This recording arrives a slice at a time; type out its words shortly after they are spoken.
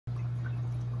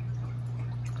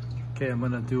Okay, I'm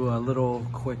gonna do a little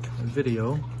quick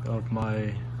video of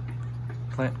my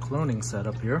plant cloning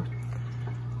setup here.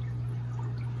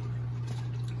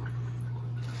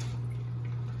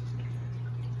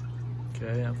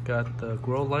 Okay, I've got the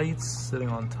grow lights sitting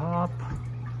on top,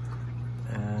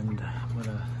 and I'm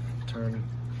gonna turn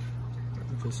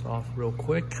this off real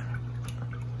quick.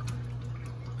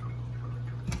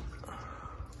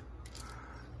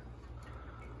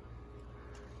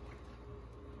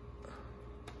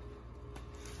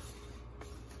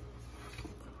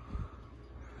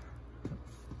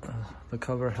 The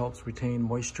cover helps retain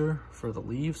moisture for the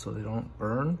leaves so they don't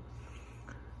burn.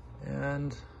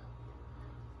 And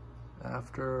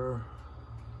after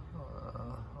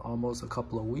almost a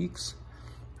couple of weeks,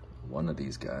 one of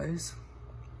these guys,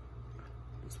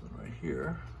 this one right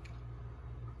here,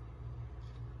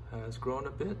 has grown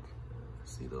a bit.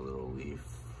 See the little leaf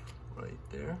right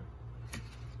there?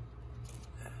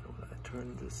 And when I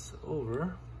turn this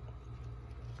over,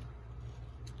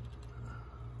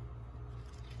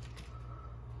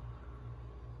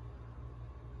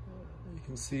 you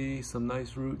can see some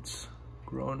nice roots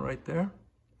growing right there.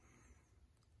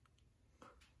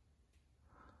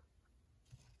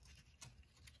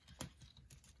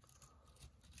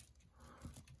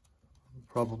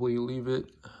 Probably leave it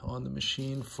on the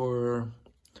machine for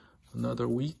another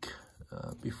week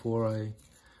before I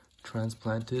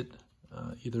transplant it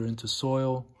either into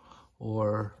soil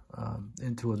or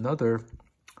into another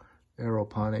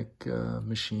aeroponic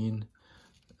machine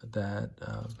that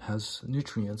has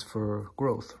nutrients for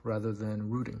growth rather than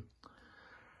rooting.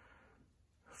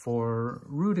 For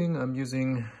rooting, I'm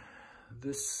using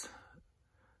this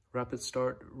Rapid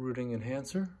Start Rooting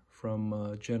Enhancer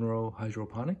from General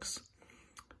Hydroponics.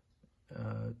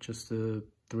 Just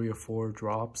 3 or 4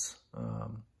 drops,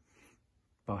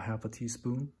 about half a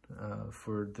teaspoon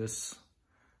for this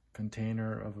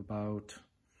container of about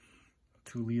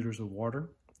 2 liters of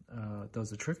water. Does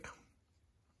the trick.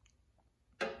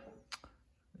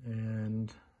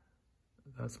 And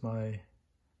that's my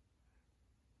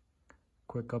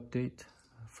quick update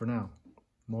for now.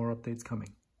 More updates coming.